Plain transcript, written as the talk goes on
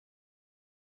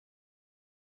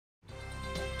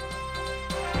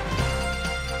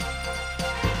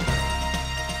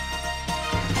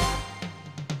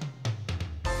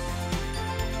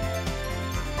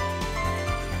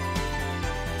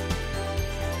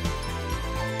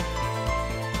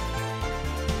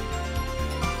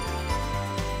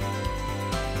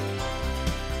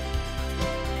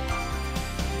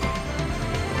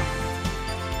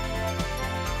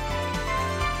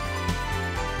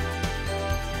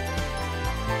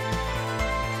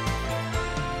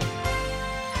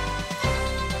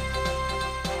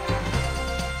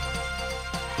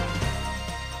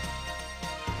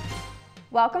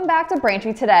Welcome back to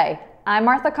Braintree Today. I'm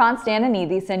Martha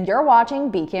Konstandinidis and you're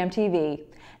watching BCAM TV.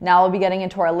 Now we'll be getting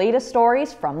into our latest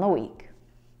stories from the week.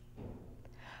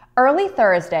 Early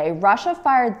Thursday, Russia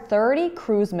fired 30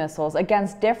 cruise missiles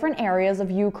against different areas of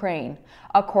Ukraine.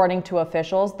 According to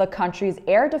officials, the country's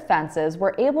air defenses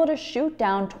were able to shoot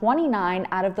down 29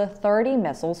 out of the 30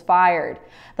 missiles fired.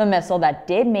 The missile that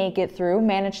did make it through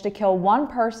managed to kill one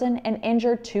person and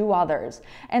injure two others,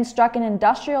 and struck an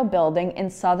industrial building in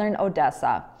southern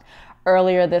Odessa.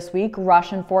 Earlier this week,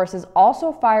 Russian forces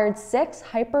also fired 6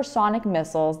 hypersonic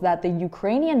missiles that the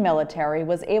Ukrainian military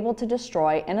was able to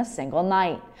destroy in a single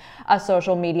night. A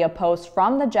social media post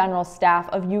from the General Staff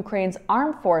of Ukraine's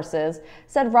armed forces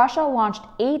said Russia launched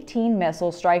 18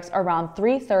 missile strikes around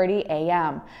 3:30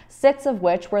 a.m., 6 of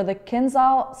which were the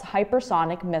Kinzhal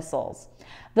hypersonic missiles.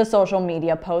 The social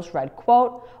media post read,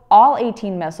 quote, "All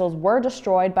 18 missiles were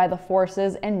destroyed by the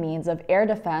forces and means of air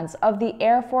defense of the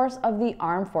Air Force of the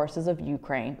Armed Forces of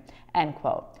Ukraine," end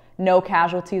quote. No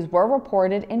casualties were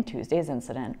reported in Tuesday's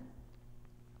incident.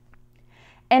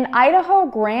 An Idaho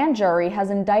grand jury has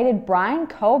indicted Brian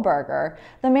Kohberger,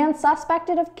 the man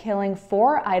suspected of killing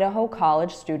 4 Idaho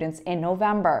college students in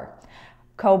November.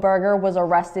 Kohberger was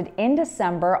arrested in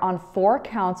December on 4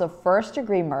 counts of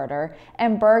first-degree murder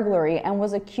and burglary and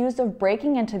was accused of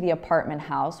breaking into the apartment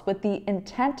house with the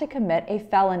intent to commit a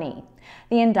felony.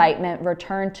 The indictment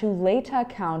returned to Latah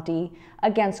County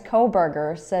against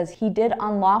Kohberger says he did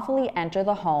unlawfully enter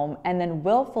the home and then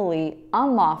willfully,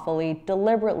 unlawfully,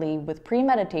 deliberately, with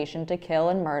premeditation to kill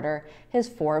and murder his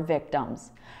 4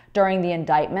 victims. During the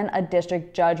indictment, a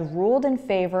district judge ruled in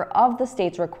favor of the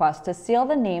state's request to seal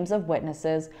the names of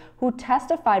witnesses who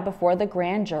testified before the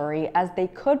grand jury, as they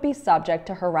could be subject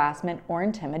to harassment or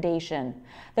intimidation.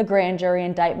 The grand jury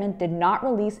indictment did not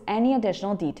release any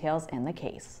additional details in the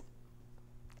case.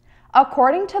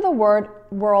 According to the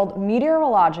World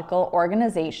Meteorological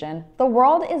Organization, the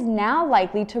world is now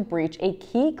likely to breach a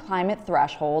key climate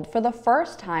threshold for the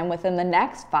first time within the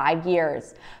next 5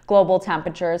 years. Global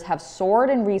temperatures have soared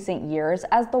in recent years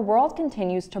as the world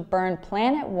continues to burn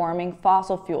planet-warming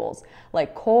fossil fuels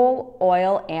like coal,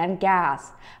 oil, and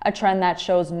gas, a trend that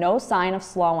shows no sign of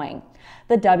slowing.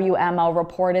 The WMO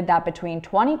reported that between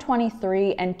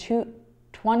 2023 and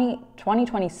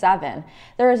 2027,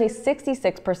 there is a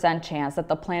 66% chance that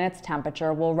the planet's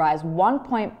temperature will rise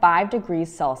 1.5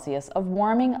 degrees Celsius of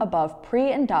warming above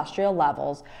pre-industrial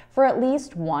levels for at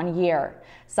least 1 year.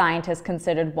 Scientists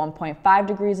considered 1.5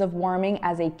 degrees of warming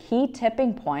as a key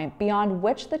tipping point beyond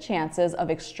which the chances of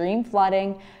extreme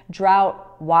flooding,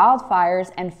 drought,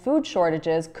 wildfires, and food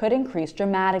shortages could increase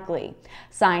dramatically.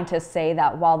 Scientists say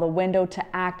that while the window to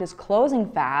act is closing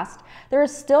fast, there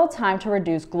is still time to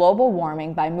reduce global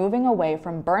warming by moving away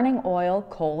from burning oil,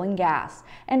 coal, and gas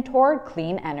and toward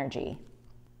clean energy.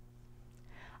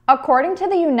 According to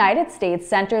the United States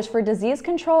Centers for Disease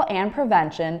Control and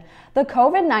Prevention, the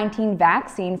COVID-19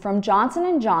 vaccine from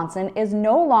Johnson & Johnson is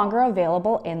no longer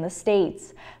available in the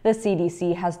states. The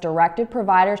CDC has directed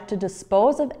providers to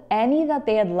dispose of any that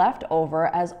they had left over,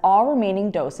 as all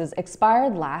remaining doses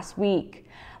expired last week.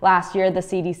 Last year, the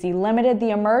CDC limited the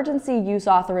emergency use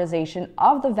authorization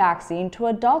of the vaccine to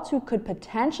adults who could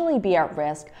potentially be at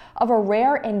risk of a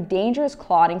rare and dangerous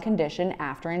clotting condition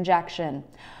after injection.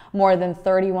 More than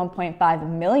 31.5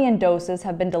 million doses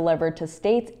have been delivered to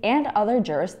states and other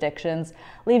jurisdictions,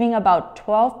 leaving about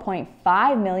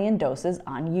 12.5 million doses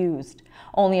unused.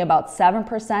 Only about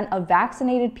 7% of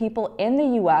vaccinated people in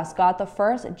the U.S. got the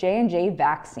first J&J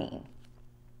vaccine.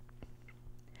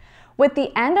 With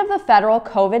the end of the federal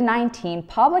COVID-19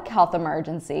 public health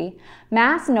emergency,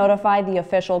 Mass notified the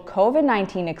official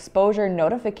COVID-19 exposure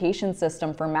notification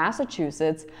system for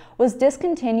Massachusetts was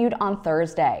discontinued on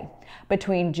Thursday.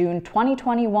 Between June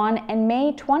 2021 and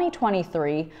May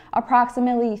 2023,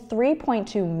 approximately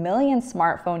 3.2 million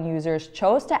smartphone users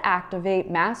chose to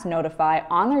activate Mass Notify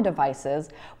on their devices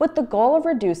with the goal of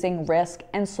reducing risk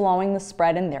and slowing the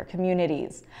spread in their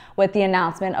communities. With the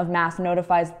announcement of Mass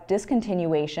Notify's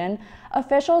discontinuation,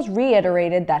 officials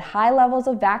reiterated that high levels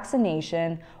of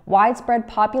vaccination, widespread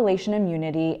population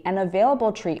immunity, and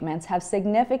available treatments have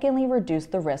significantly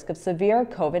reduced the risk of severe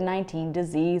COVID-19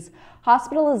 disease,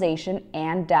 hospitalization,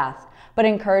 and death, but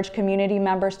encouraged community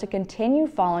members to continue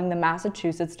following the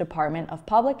Massachusetts Department of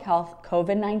Public Health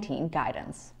COVID-19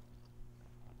 guidance.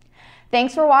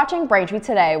 Thanks for watching Braintree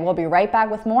Today. We'll be right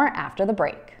back with more after the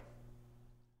break.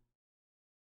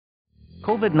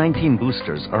 COVID-19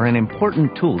 boosters are an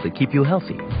important tool to keep you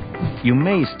healthy. You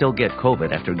may still get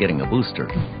COVID after getting a booster,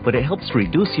 but it helps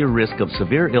reduce your risk of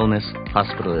severe illness,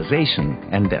 hospitalization,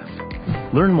 and death.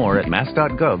 Learn more at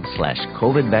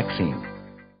mass.gov/COVID vaccine.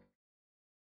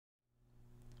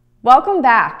 Welcome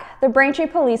back. The Braintree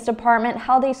Police Department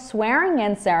held a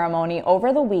swearing-in ceremony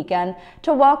over the weekend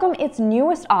to welcome its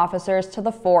newest officers to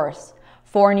the force.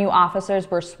 4 new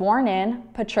officers were sworn in: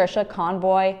 Patricia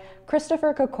Convoy,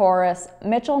 Christopher Kokoris,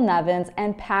 Mitchell Nevins,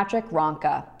 and Patrick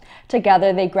Ronca.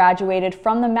 Together, they graduated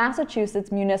from the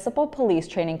Massachusetts Municipal Police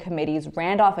Training Committee's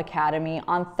Randolph Academy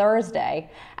on Thursday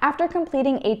after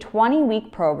completing a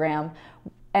 20-week program,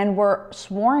 and were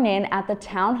sworn in at the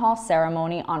town hall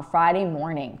ceremony on Friday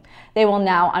morning. They will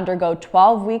now undergo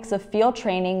 12 weeks of field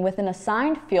training with an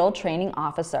assigned field training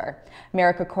officer.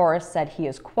 Mayor Kokoris said he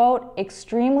is, quote,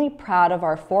 extremely proud of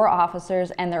our 4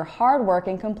 officers and their hard work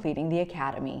in completing the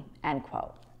academy, end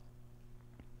quote.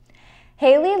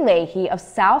 Haley Leahy of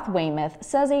South Weymouth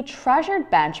says a treasured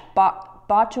bench bought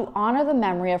to honor the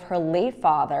memory of her late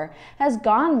father has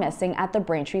gone missing at the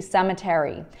Braintree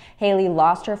Cemetery. Haley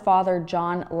lost her father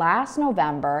John last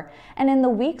November, and in the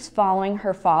weeks following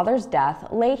her father's death,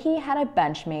 Leahy had a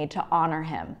bench made to honor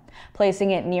him.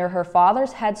 Placing it near her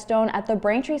father's headstone at the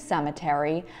Braintree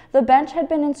Cemetery, the bench had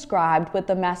been inscribed with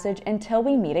the message, "Until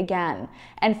we meet again,"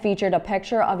 and featured a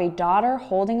picture of a daughter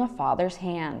holding a father's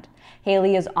hand.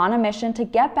 Haley is on a mission to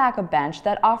get back a bench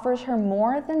that offers her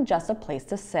more than just a place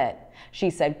to sit. She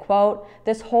said, quote,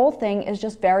 "This whole thing is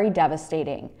just very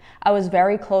devastating. I was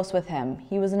very close with him.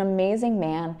 He was an amazing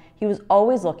man. He was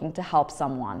always looking to help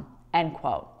someone," end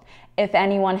quote. If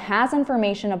anyone has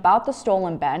information about the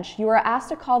stolen bench, you are asked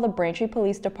to call the Braintree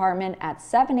Police Department at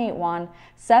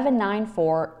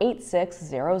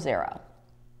 781-794-8600.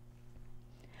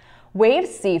 Wave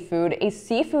Seafood, a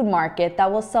seafood market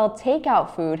that will sell takeout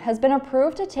food, has been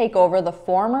approved to take over the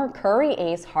former Curry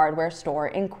Ace hardware store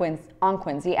on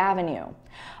Quincy Avenue.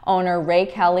 Owner Ray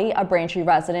Kelly, a Braintree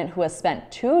resident who has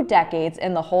spent 2 decades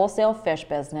in the wholesale fish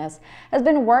business, has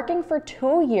been working for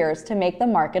 2 years to make the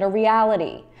market a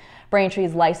reality.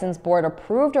 Braintree's license board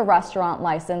approved a restaurant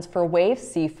license for Wave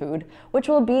Seafood, which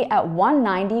will be at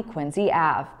 190 Quincy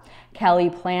Ave. Kelly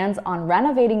plans on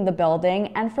renovating the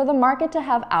building and for the market to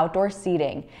have outdoor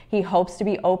seating. He hopes to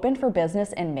be open for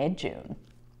business in mid-June.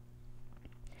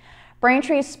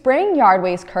 Braintree's spring yard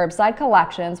waste curbside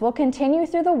collections will continue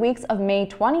through the weeks of May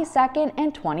 22nd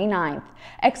and 29th.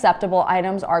 Acceptable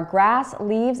items are grass,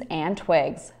 leaves, and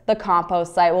twigs. The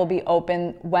compost site will be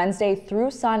open Wednesday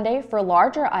through Sunday for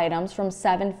larger items from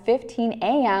 7:15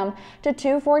 a.m. to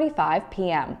 2:45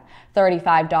 p.m.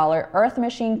 $35 Earth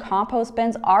Machine compost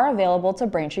bins are available to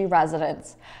Braintree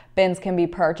residents. Bins can be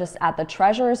purchased at the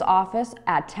Treasurer's Office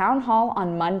at Town Hall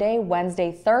on Monday, Wednesday,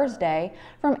 Thursday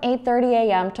from 8:30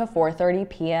 a.m. to 4:30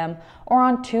 p.m. or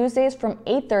on Tuesdays from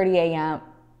 8:30 a.m.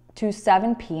 to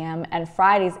 7 p.m. and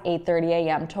Fridays 8:30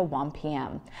 a.m. to 1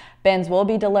 p.m. Bins will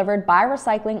be delivered by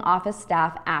recycling office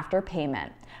staff after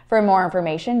payment. For more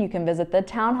information, you can visit the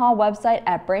Town Hall website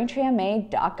at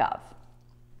braintreema.gov.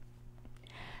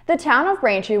 The town of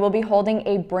Braintree will be holding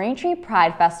a Braintree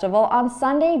Pride Festival on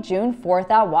Sunday, June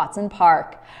 4th at Watson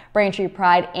Park. Braintree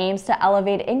Pride aims to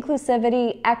elevate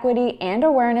inclusivity, equity, and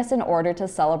awareness in order to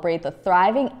celebrate the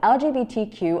thriving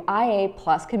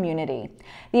LGBTQIA+ community.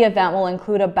 The event will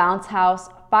include a bounce house,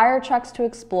 fire trucks to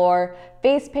explore,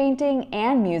 face painting,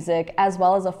 and music, as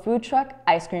well as a food truck,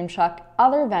 ice cream truck,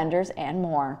 other vendors, and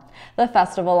more. The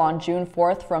festival on June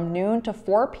 4th from noon to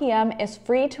 4 p.m. is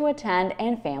free to attend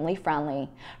and family friendly.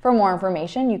 For more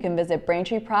information, you can visit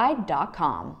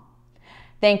BraintreePride.com.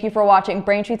 Thank you for watching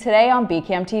Braintree Today on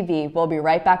BCAM TV. We'll be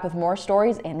right back with more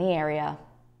stories in the area.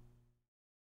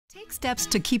 Take steps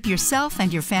to keep yourself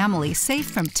and your family safe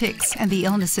from ticks and the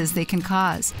illnesses they can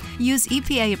cause. Use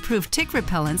EPA-approved tick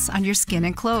repellents on your skin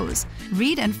and clothes.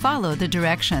 Read and follow the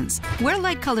directions. Wear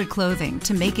light-colored clothing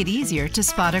to make it easier to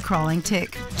spot a crawling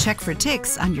tick. Check for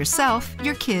ticks on yourself,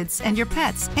 your kids, and your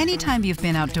pets anytime you've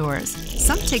been outdoors.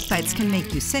 Some tick bites can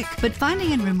make you sick, but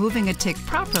finding and removing a tick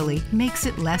properly makes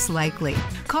it less likely.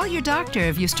 Call your doctor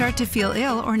if you start to feel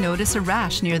ill or notice a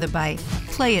rash near the bite.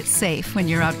 Play it safe when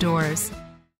you're outdoors.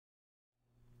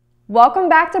 Welcome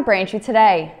back to Braintree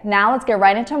Today. Now let's get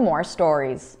right into more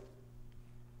stories.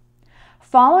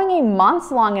 Following a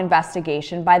months-long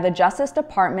investigation by the Justice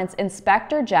Department's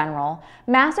Inspector General,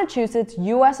 Massachusetts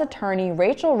U.S. Attorney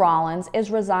Rachel Rollins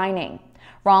is resigning.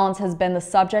 Rollins has been the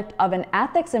subject of an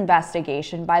ethics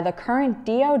investigation by the current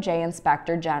DOJ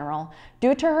Inspector General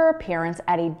due to her appearance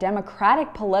at a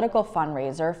Democratic political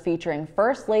fundraiser featuring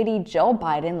First Lady Jill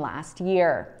Biden last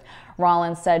year.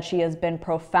 Rollins said she has been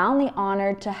profoundly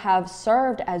honored to have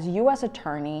served as U.S.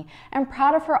 Attorney and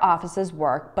proud of her office's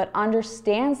work, but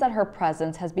understands that her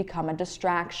presence has become a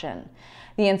distraction.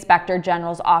 The Inspector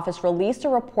General's office released a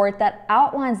report that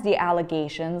outlines the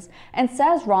allegations and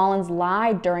says Rollins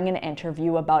lied during an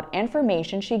interview about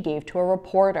information she gave to a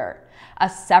reporter. A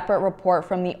separate report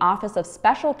from the Office of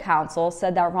Special Counsel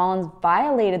said that Rollins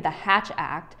violated the Hatch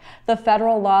Act, the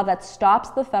federal law that stops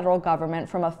the federal government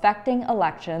from affecting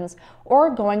elections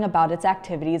or going about its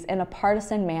activities in a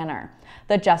partisan manner.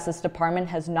 The Justice Department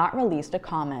has not released a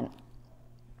comment.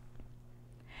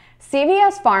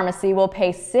 CVS Pharmacy will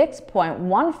pay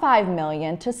 $6.15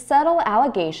 million to settle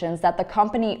allegations that the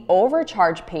company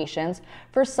overcharged patients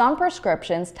for some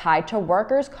prescriptions tied to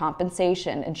workers'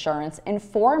 compensation insurance in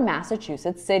 4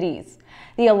 Massachusetts cities.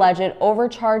 The alleged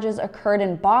overcharges occurred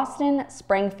in Boston,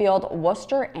 Springfield,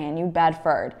 Worcester, and New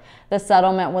Bedford. The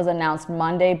settlement was announced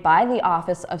Monday by the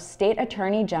Office of State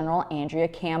Attorney General Andrea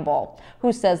Campbell,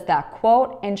 who says that,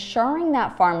 quote, ensuring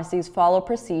that pharmacies follow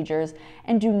procedures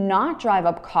and do not drive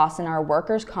up costs in our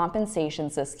workers' compensation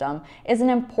system is an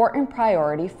important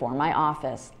priority for my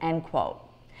office, end quote.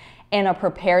 In a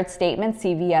prepared statement,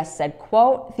 CVS said,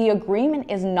 quote, the agreement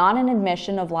is not an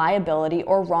admission of liability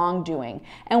or wrongdoing,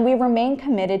 and we remain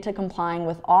committed to complying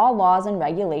with all laws and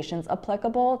regulations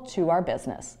applicable to our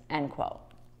business, end quote.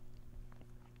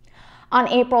 On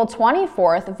April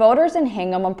 24th, voters in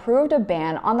Hingham approved a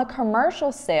ban on the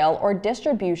commercial sale or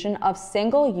distribution of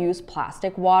single-use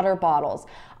plastic water bottles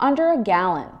under a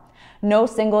gallon. No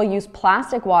single-use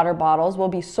plastic water bottles will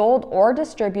be sold or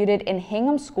distributed in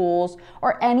Hingham schools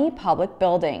or any public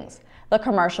buildings. The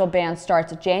commercial ban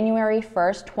starts January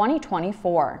 1st,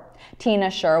 2024. Tina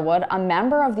Sherwood, a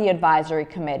member of the advisory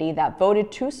committee that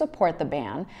voted to support the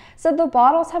ban, said the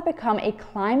bottles have become a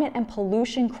climate and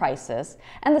pollution crisis,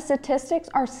 and the statistics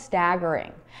are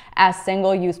staggering, as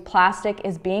single-use plastic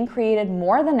is being created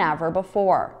more than ever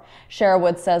before.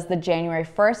 Sherwood says the January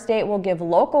 1st date will give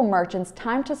local merchants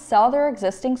time to sell their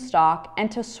existing stock and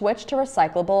to switch to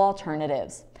recyclable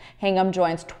alternatives. Hingham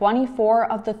joins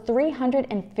 24 of the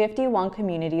 351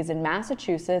 communities in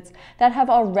Massachusetts that have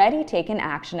already taken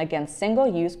action against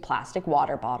single-use plastic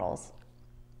water bottles.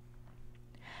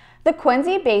 The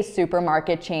Quincy-based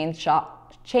supermarket chain Stop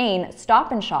 &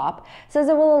 Shop says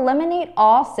it will eliminate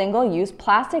all single-use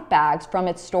plastic bags from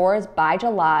its stores by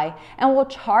July and will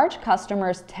charge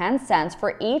customers 10 cents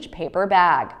for each paper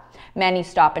bag. Many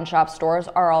Stop & Shop stores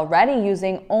are already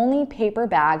using only paper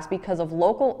bags because of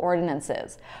local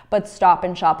ordinances, but Stop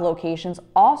 & Shop locations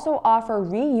also offer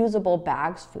reusable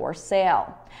bags for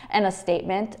sale. In a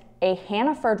statement, a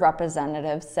Hannaford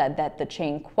representative said that the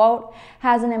chain, quote,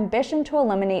 has an ambition to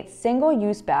eliminate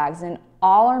single-use bags in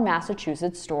all our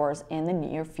Massachusetts stores in the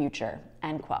near future,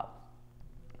 end quote.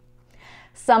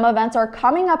 Some events are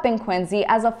coming up in Quincy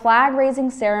as a flag-raising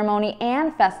ceremony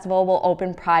and festival will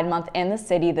open Pride Month in the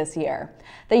city this year.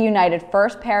 The United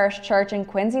First Parish Church in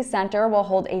Quincy Center will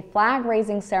hold a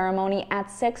flag-raising ceremony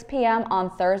at 6 p.m. on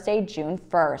Thursday, June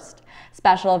 1st.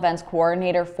 Special events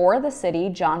coordinator for the city,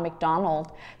 John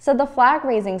McDonald, said the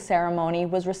flag-raising ceremony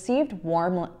was received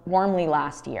warmly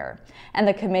last year, and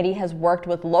the committee has worked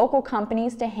with local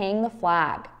companies to hang the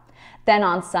flag. Then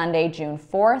on Sunday, June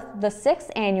 4th, the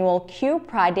 6th annual Q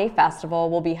Pride Day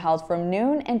Festival will be held from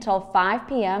noon until 5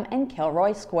 p.m. in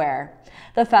Kilroy Square.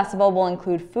 The festival will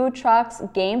include food trucks,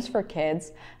 games for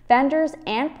kids, vendors,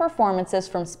 and performances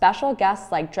from special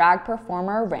guests like drag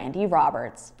performer Randy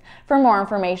Roberts. For more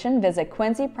information, visit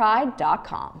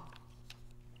quincypride.com.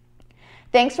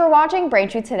 Thanks for watching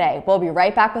Braintree Today. We'll be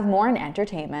right back with more in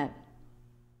entertainment.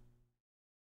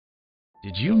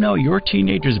 Did you know your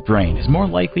teenager's brain is more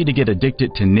likely to get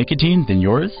addicted to nicotine than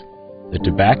yours? The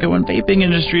tobacco and vaping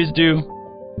industries do.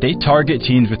 They target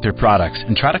teens with their products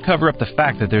and try to cover up the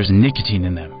fact that there's nicotine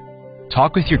in them.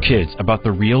 Talk with your kids about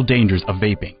the real dangers of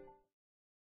vaping.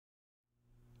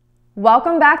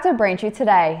 Welcome back to Braintree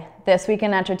Today. This week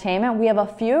in entertainment, we have a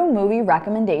few movie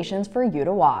recommendations for you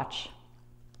to watch.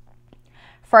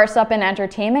 First up in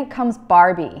entertainment comes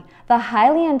Barbie. The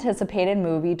highly anticipated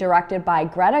movie directed by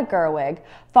Greta Gerwig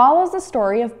follows the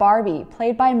story of Barbie,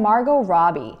 played by Margot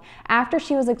Robbie, after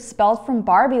she was expelled from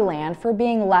Barbie Land for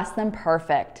being less than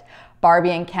perfect.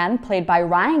 Barbie and Ken, played by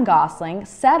Ryan Gosling,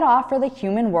 set off for the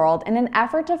human world in an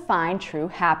effort to find true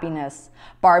happiness.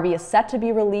 Barbie is set to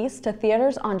be released to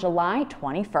theaters on July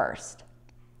 21st.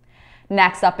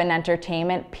 Next up in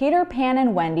entertainment, Peter Pan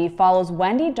and Wendy follows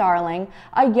Wendy Darling,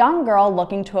 a young girl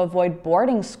looking to avoid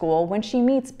boarding school when she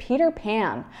meets Peter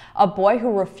Pan, a boy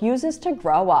who refuses to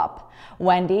grow up.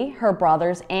 Wendy, her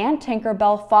brothers, and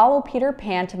Tinkerbell follow Peter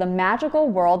Pan to the magical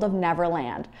world of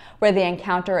Neverland, where they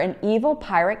encounter an evil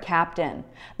pirate captain.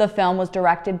 The film was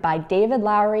directed by David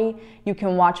Lowery. You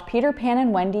can watch Peter Pan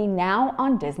and Wendy now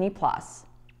on Disney+.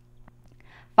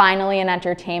 Finally, in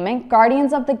entertainment,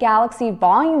 Guardians of the Galaxy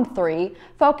Volume 3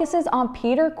 focuses on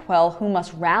Peter Quill, who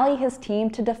must rally his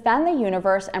team to defend the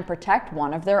universe and protect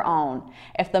one of their own.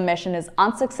 If the mission is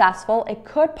unsuccessful, it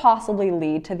could possibly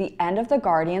lead to the end of the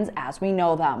Guardians as we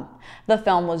know them. The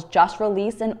film was just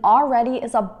released and already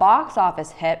is a box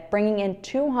office hit, bringing in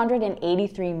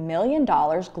 $283 million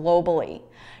globally.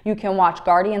 You can watch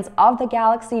Guardians of the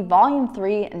Galaxy Volume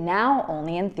 3 now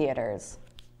only in theaters.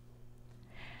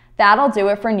 That'll do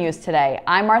it for news today.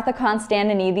 I'm Martha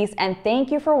Konstandinidis, and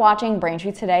thank you for watching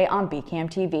Braintree Today on BCAM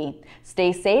TV.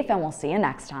 Stay safe, and we'll see you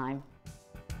next time.